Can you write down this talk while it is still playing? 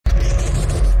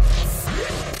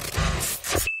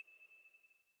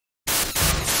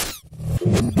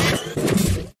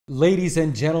Ladies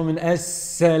and gentlemen,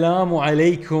 assalamu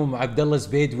alaikum. Abdullah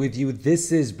Zbayd with you.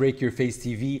 This is Break Your Face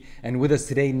TV, and with us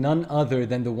today, none other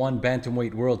than the one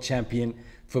Bantamweight world champion,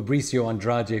 Fabricio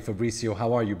Andrade. Fabricio,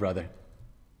 how are you, brother?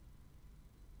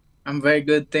 I'm very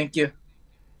good, thank you.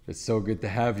 It's so good to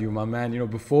have you, my man. You know,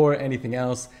 before anything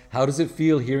else, how does it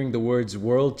feel hearing the words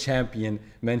world champion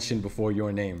mentioned before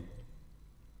your name?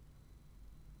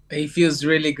 It feels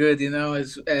really good,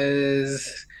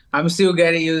 as I'm still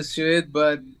getting used to it,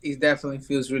 but it definitely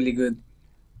feels really good.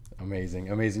 Amazing,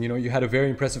 amazing. You know, you had a very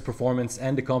impressive performance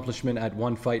and accomplishment at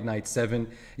One Fight Night 7.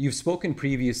 You've spoken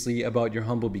previously about your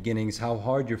humble beginnings, how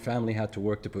hard your family had to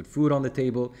work to put food on the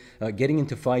table, getting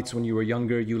into fights when you were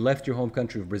younger. You left your home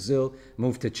country of Brazil,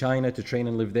 moved to China to train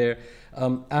and live there.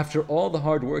 After all the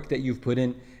hard work that you've put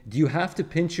in, do you have to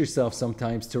pinch yourself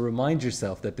sometimes to remind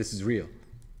yourself that this is real?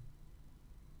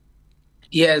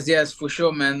 Yes, yes, for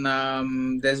sure,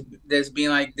 man. There's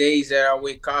been like days that I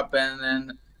wake up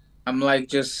and I'm like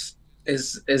just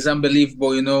it's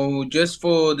unbelievable, just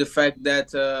for the fact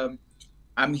that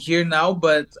I'm here now,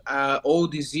 but all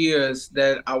these years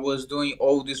that I was doing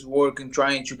all this work and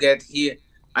trying to get here,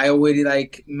 I already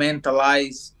like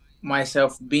mentalized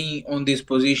myself being on this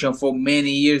position for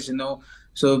many years.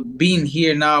 So being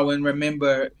here now and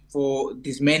remember for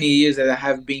these many years that I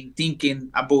have been thinking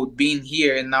about being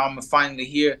here and now I'm finally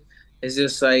here, it's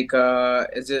just like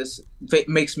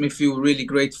makes me feel really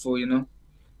grateful. Yeah,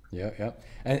 yeah.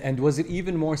 And was it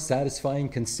even more satisfying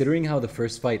considering how the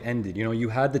first fight ended? You know, you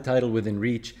had the title within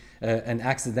reach, an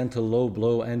accidental low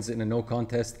blow ends in a no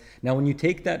contest. Now, when you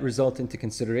take that result into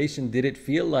consideration, did it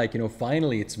feel like,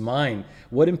 finally it's mine?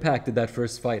 What impact did that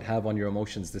first fight have on your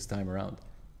emotions this time around?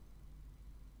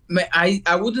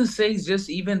 I wouldn't say it's just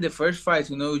even the first fight,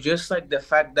 just like the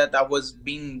fact that I was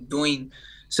being doing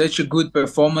such a good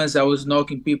performance. I was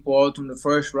knocking people out in the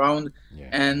first round Yeah.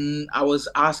 and I was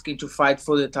asking to fight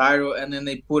for the title and then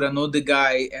they put another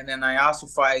guy and then I asked to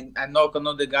fight, I knock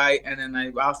another guy and then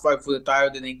I asked to fight for the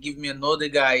title, then they give me another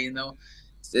guy.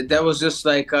 So that Yeah. was just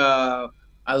like a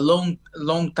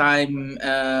long time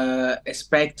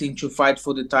expecting to fight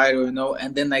for the title,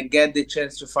 and then I get the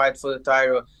chance to fight for the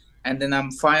title and then I'm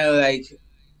finally like,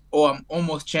 oh, I'm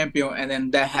almost champion, and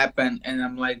then that happened, and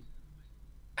I'm like,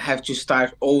 have to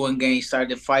start all again, start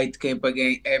the fight camp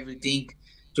again, everything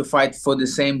to fight for the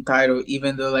same title,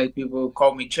 even though like people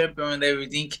call me champion and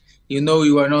everything.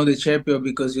 You are not the champion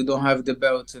because you don't have the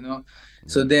belt. So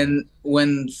Mm-hmm. then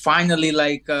when finally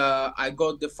like I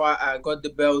got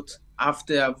the belt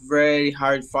after a very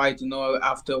hard fight,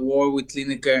 after a war with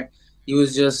Lineker, it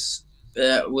was just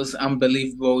was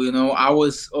unbelievable. I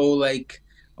was all like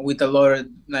with a lot of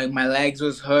like my legs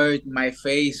was hurt, my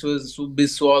face was a bit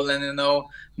swollen,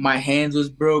 my hand was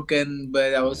broken,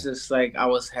 but I was Yeah. just like I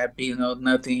was happy,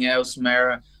 nothing else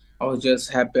matter. I was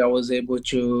just happy I was able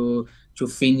to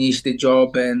finish the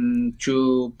job and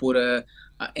to put a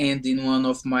end in one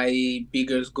of my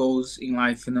biggest goals in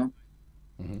life.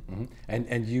 Mm-hmm.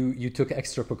 And you took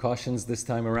extra precautions this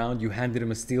time around. You handed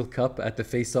him a steel cup at the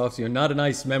face-off. So you're not a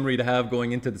nice memory to have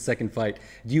going into the second fight.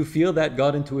 Do you feel that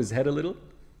got into his head a little?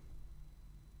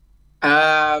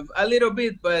 A little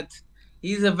bit, but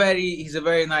he's a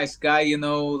very nice guy.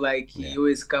 Like he Yeah.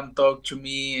 always come talk to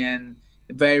me and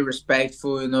very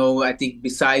respectful. I think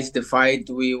besides the fight,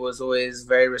 we was always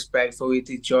very respectful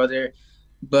with each other.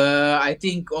 But I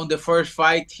think on the first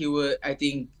fight, he was. I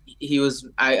think he was.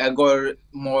 I got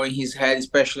more in his head,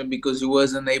 especially because he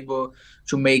wasn't able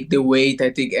to make the weight. I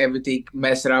think everything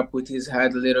messed up with his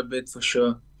head a little bit for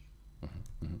sure.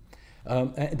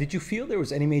 Did you feel there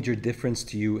was any major difference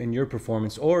to you in your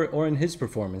performance or in his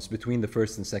performance between the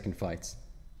first and second fights?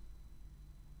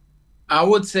 I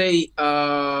would say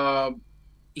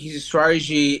his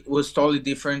strategy was totally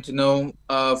different,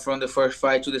 from the first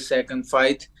fight to the second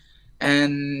fight,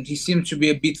 and he seemed to be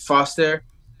a bit faster.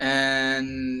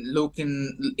 And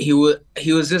looking, he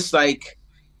was just like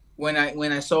when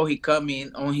I saw he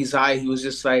coming on his eye, he was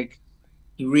just like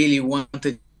he really wanted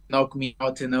to knock me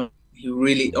out. He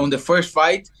really Mm-hmm. on the first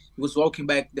fight he was walking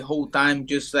back the whole time,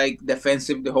 just like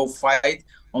defensive the whole fight.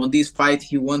 On this fight,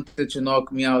 he wanted to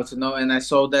knock me out, and I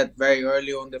saw that very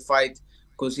early on the fight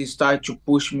because he started to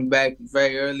push me back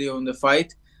very early on the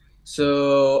fight.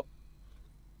 So,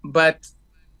 but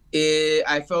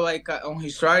I felt like on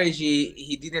his strategy,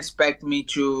 he didn't expect me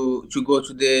to go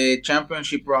to the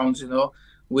championship rounds,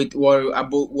 with what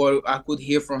I could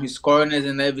hear from his corners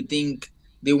and everything.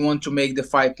 They want to make the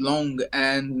fight long,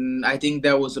 and I think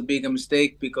that was a big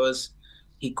mistake because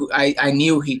he could. I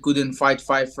knew he couldn't fight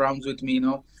 5 rounds with me.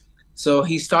 So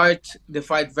he started the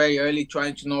fight very early,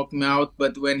 trying to knock me out.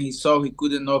 But when he saw he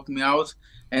couldn't knock me out,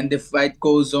 and the fight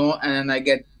goes on, and I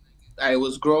get I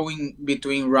was growing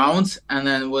between rounds, and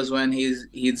then was when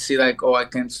he'd see like, oh, I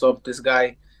can't stop this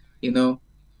guy, you know.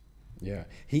 Yeah,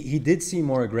 he did seem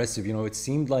more aggressive. You know, it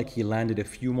seemed like he landed a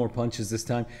few more punches this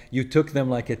time. You took them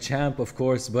like a champ, of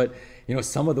course, but you know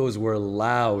some of those were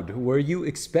loud. Were you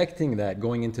expecting that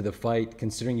going into the fight,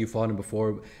 considering you fought him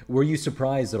before? Were you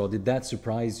surprised at all? Did that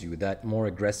surprise you, that more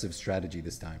aggressive strategy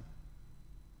this time?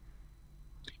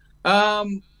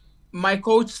 Um, my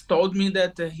coach told me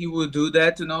that he would do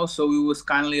that, you know, so we was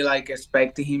kind of like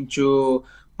expecting him to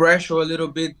pressure a little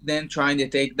bit, then trying to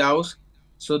take takedowns.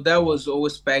 So that was all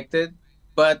expected.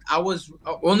 But I was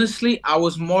honestly, I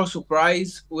was more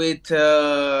surprised with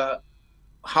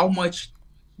how much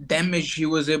damage he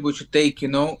was able to take, you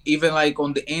know. Even like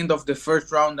on the end of the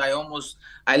first round, I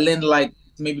landed like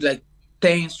maybe like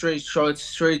 10 straight shots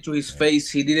straight to his face.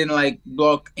 He didn't like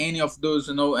block any of those,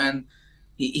 you know, and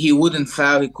he wouldn't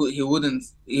foul, he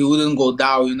wouldn't go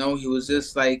down, you know. He was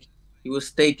just like he was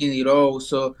taking it all.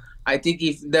 So I think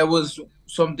if there was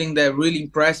something that really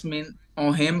impressed me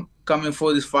on him coming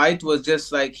for this fight was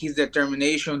just like his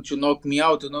determination to knock me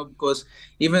out, you know, because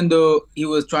even though he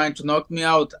was trying to knock me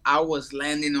out, I was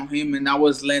landing on him and I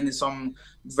was landing some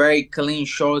very clean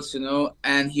shots, you know,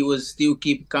 and he was still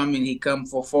keep coming. He come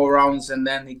for 4 rounds and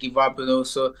then he give up, you know.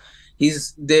 So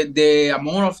he's the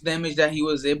amount of damage that he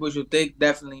was able to take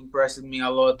definitely impressed me a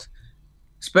lot.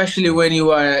 Especially when you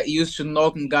are used to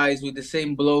knocking guys with the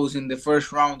same blows in the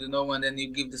first round, you know, and then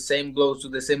you give the same blows to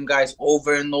the same guys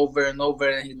over and over and over,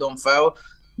 and he don't fail.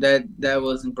 That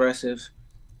was impressive.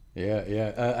 Yeah,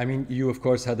 yeah. I mean, you of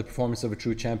course had the performance of a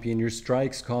true champion. Your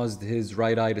strikes caused his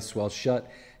right eye to swell shut.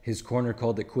 His corner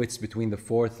called it quits between the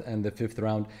fourth and the fifth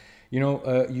round. You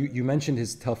know, you mentioned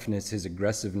his toughness, his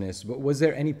aggressiveness, but was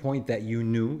there any point that you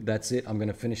knew that's it? I'm going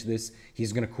to finish this.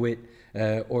 He's going to quit,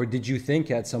 or did you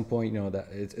think at some point, you know, that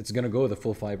it's going to go the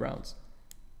full 5 rounds?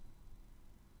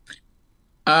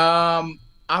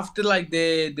 After like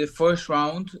the first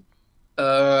round,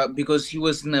 because he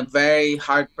was in a very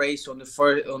hard pace on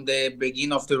the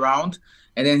beginning of the round,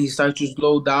 and then he started to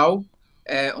slow down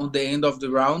on the end of the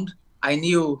round. I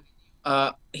knew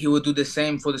he would do the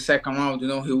same for the second round. You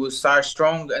know, he would start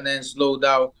strong and then slow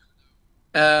down.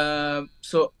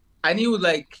 So I knew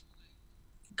like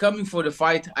coming for the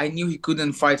fight, I knew he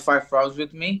couldn't fight 5 rounds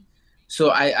with me.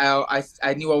 So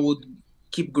I knew I would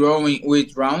keep growing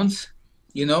with rounds.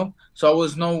 You know, so I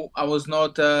was not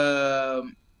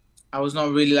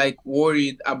really like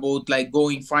worried about like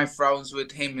going 5 rounds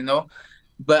with him, you know.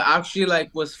 But actually,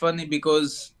 like, was funny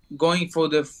because going for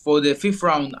the fifth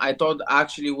round, I thought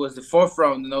actually was the fourth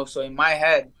round, you know. So in my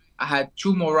head, I had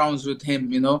 2 more rounds with him,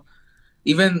 you know.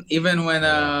 Even when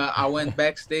Yeah. I went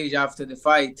backstage after the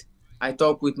fight, I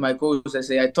talked with my coach. I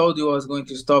say, I told you I was going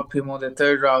to stop him on the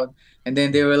third round, and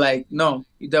then they were like, no,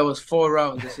 that was 4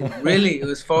 rounds. I said, really, it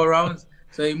was 4 rounds.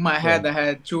 So in my Yeah. head, I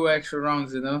had 2 extra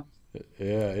rounds, you know.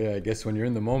 Yeah, yeah. I guess when you're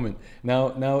in the moment. Now,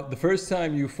 the first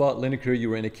time you fought Lineker, you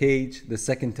were in a cage. The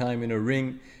second time in a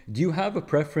ring. Do you have a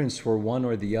preference for one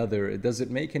or the other? Does it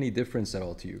make any difference at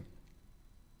all to you?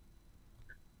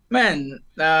 Man,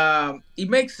 it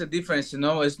makes a difference, you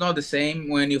know. It's not the same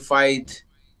when you fight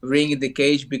ring in the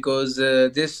cage because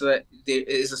this there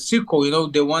is a circle, you know.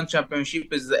 The one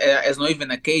championship is not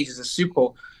even a cage; it's a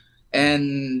circle,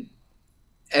 and,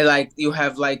 like you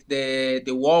have like the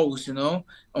walls, you know.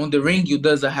 On the ring, you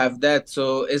doesn't have that,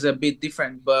 so it's a bit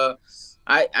different. But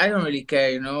I don't really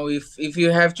care, you know. If you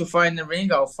have to find a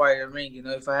ring, I'll find a ring. You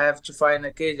know, if I have to find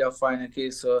a cage, I'll find a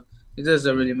cage. So it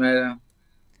doesn't really matter.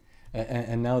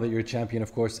 And now that you're a champion,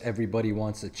 of course, everybody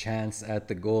wants a chance at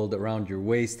the gold around your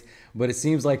waist. But it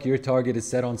seems like your target is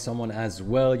set on someone as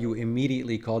well. You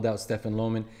immediately called out Stephen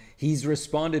Loman. He's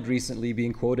responded recently,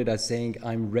 being quoted as saying,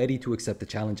 I'm ready to accept the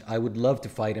challenge. I would love to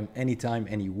fight him anytime,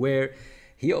 anywhere.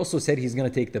 He also said he's going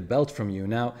to take the belt from you.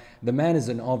 Now, the man is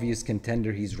an obvious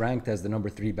contender. He's ranked as the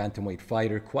 #3 bantamweight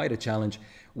fighter. Quite a challenge.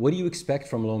 What do you expect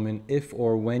from Loman if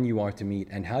or when you are to meet?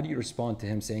 And how do you respond to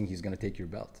him saying he's going to take your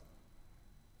belt?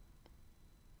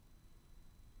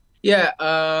 Yeah,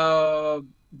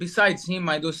 besides him,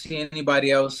 I don't see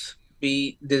anybody else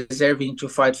be deserving to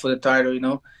fight for the title. You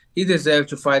know, he deserved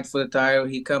to fight for the title.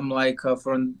 He come like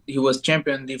from he was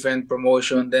champion different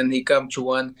promotion, then he come to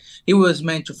one. He was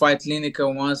meant to fight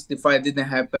Lineker once. The fight didn't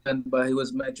happen, but he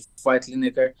was meant to fight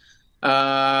Lineker.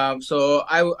 So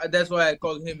that's why I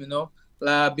called him. You know,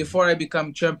 before I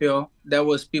become champion, there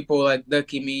was people like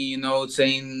ducking me. You know,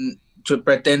 saying to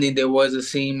pretending there was a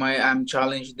scene. I'm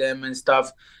challenging them and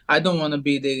stuff. I don't want to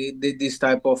be this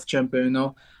type of champion, you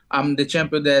know. I'm the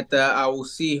champion that I will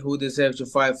see who deserves to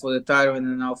fight for the title, and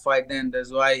then I'll fight them. That's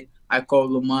why I call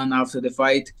Looman after the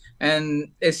fight.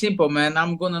 And it's simple, man.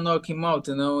 I'm gonna knock him out.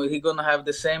 You know, he's gonna have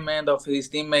the same end of his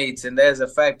teammates, and that's a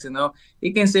fact. You know,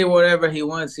 he can say whatever he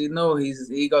wants. You know,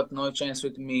 he got no chance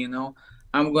with me. You know,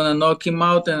 I'm gonna knock him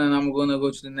out, and then I'm gonna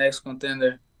go to the next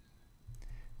contender.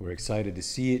 We're excited to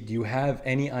see it. Do you have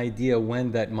any idea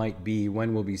when that might be?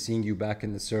 When we'll be seeing you back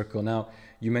in the circle? Now,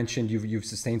 you mentioned you've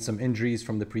sustained some injuries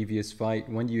from the previous fight.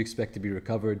 When do you expect to be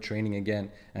recovered, training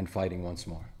again, and fighting once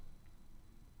more?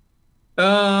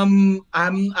 I'm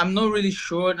not really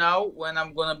sure now when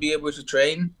I'm gonna be able to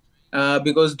train,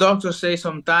 because doctors say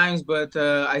sometimes, but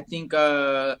I think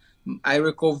I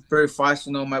recover very fast.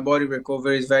 You know, my body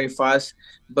recovers very fast,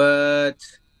 but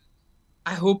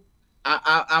I hope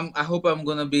I hope I'm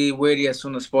gonna be ready as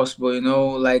soon as possible. You know,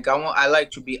 like I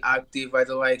like to be active. I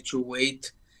don't like to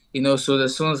wait. You know, so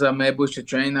as soon as I'm able to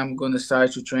train, I'm gonna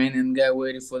start to train and get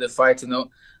ready for the fight. You know,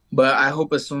 but I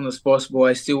hope as soon as possible.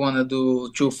 I still wanna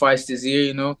do 2 fights this year.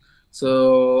 You know,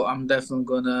 so I'm definitely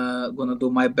gonna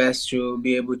do my best to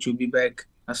be able to be back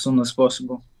as soon as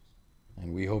possible.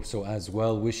 And we hope so as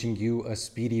well. Wishing you a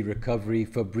speedy recovery.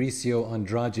 Fabricio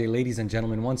Andrade, ladies and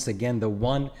gentlemen, once again, the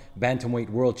one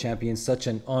Bantamweight world champion. Such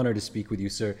an honor to speak with you,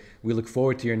 sir. We look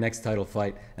forward to your next title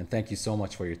fight, and thank you so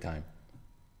much for your time.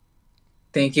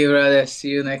 Thank you, brother. See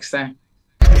you next time.